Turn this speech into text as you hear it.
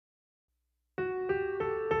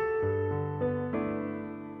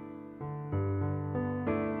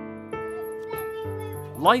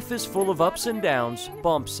Life is full of ups and downs,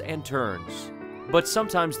 bumps and turns. But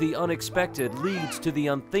sometimes the unexpected leads to the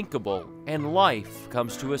unthinkable, and life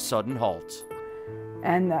comes to a sudden halt.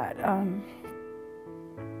 And that, I'm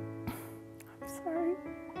sorry.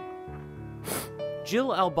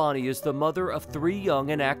 Jill Albani is the mother of 3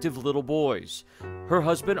 young and active little boys. Her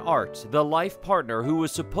husband Art, the life partner who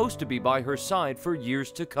was supposed to be by her side for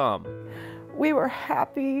years to come. We were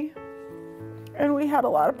happy, and we had a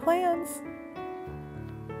lot of plans.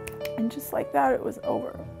 And just like that, it was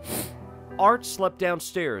over. Art slept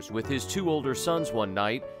downstairs with his 2 older sons one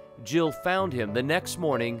night. Jill found him the next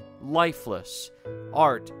morning, lifeless.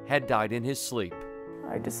 Art had died in his sleep.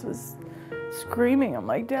 I just was screaming. I'm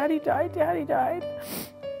like, Daddy died, Daddy died.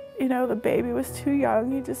 You know, the baby was too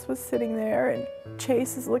young. He just was sitting there, and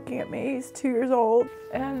Chase is looking at me. He's 2 years old.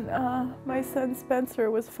 And my son Spencer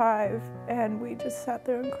was 5, and we just sat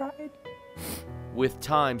there and cried. With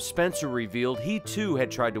time, Spencer revealed he too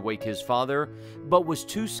had tried to wake his father, but was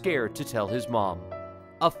too scared to tell his mom.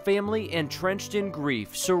 A family entrenched in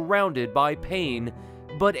grief, surrounded by pain,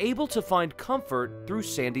 but able to find comfort through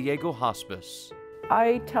San Diego Hospice.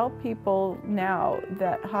 I tell people now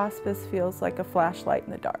that hospice feels like a flashlight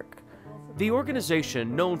in the dark. The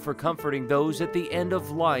organization, known for comforting those at the end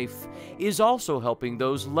of life, is also helping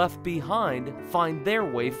those left behind find their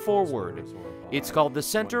way forward. It's called the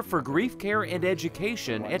Center for Grief Care and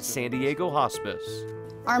Education at San Diego Hospice.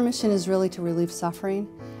 Our mission is really to relieve suffering,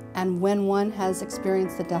 and when one has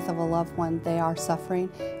experienced the death of a loved one, they are suffering,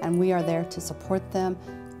 and we are there to support them,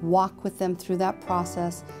 walk with them through that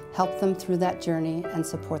process, help them through that journey, and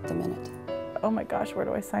support them in it. Oh my gosh, where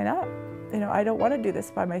do I sign up? You know, I don't want to do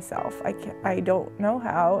this by myself. I don't know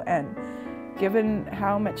how, and given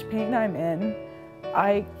how much pain I'm in,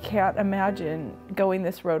 I can't imagine going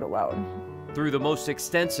this road alone. Through the most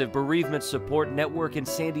extensive bereavement support network in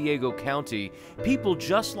San Diego County, people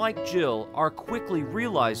just like Jill are quickly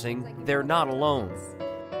realizing they're not alone.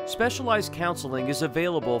 Specialized counseling is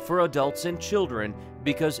available for adults and children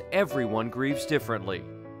because everyone grieves differently.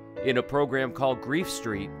 In a program called Grief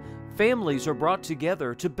Street, families are brought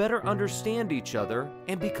together to better understand each other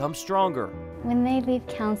and become stronger. When they leave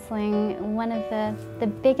counseling, one of the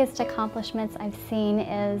biggest accomplishments I've seen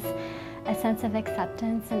is a sense of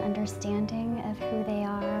acceptance and understanding of who they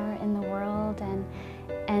are in the world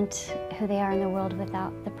and who they are in the world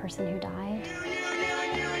without the person who died.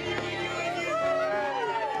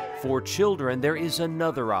 For children, there is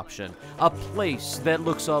another option, a place that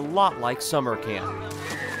looks a lot like summer camp.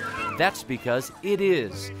 That's because it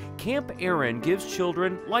is. Camp Erin gives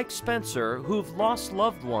children like Spencer who've lost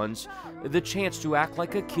loved ones the chance to act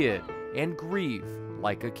like a kid and grieve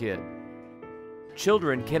like a kid.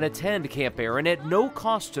 Children can attend Camp Erin at no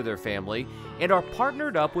cost to their family and are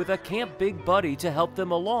partnered up with a Camp Big Buddy to help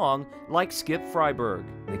them along, like Skip Freiberg.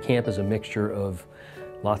 The camp is a mixture of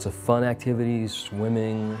lots of fun activities,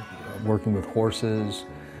 swimming, working with horses,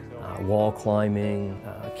 wall climbing,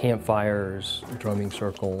 campfires, drumming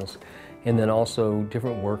circles, and then also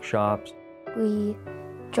different workshops. We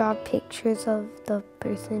draw pictures of the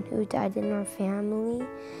person who died in our family,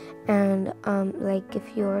 and like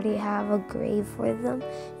if you already have a grave for them,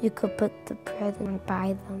 you could put the present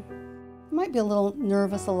by them. You might be a little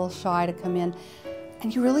nervous, a little shy to come in,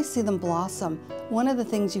 and you really see them blossom. One of the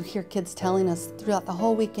things you hear kids telling us throughout the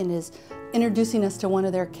whole weekend is introducing us to one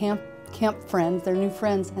of their camp friends, their new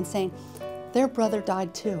friends, and saying, their brother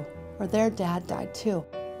died too, or their dad died too.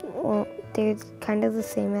 Well, they're kind of the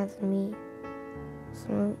same as me.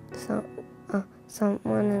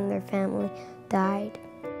 Someone in their family died.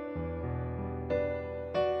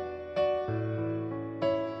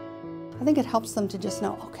 I think it helps them to just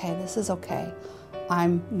know, okay, this is okay.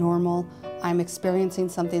 I'm normal, I'm experiencing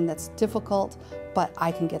something that's difficult, but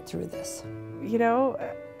I can get through this. You know,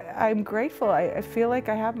 I'm grateful. I feel like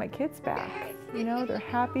I have my kids back. You know, they're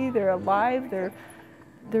happy, they're alive,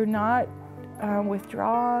 they're not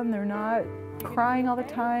withdrawn, they're not crying all the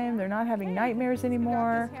time, they're not having nightmares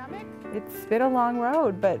anymore. It's been a long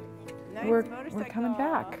road, but we're coming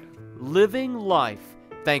back. Living life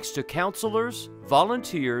thanks to counselors,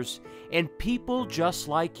 volunteers, and people just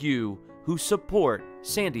like you who support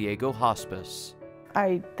San Diego Hospice.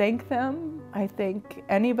 I thank them. I thank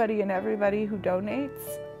anybody and everybody who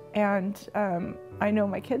donates, and I know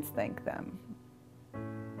my kids thank them.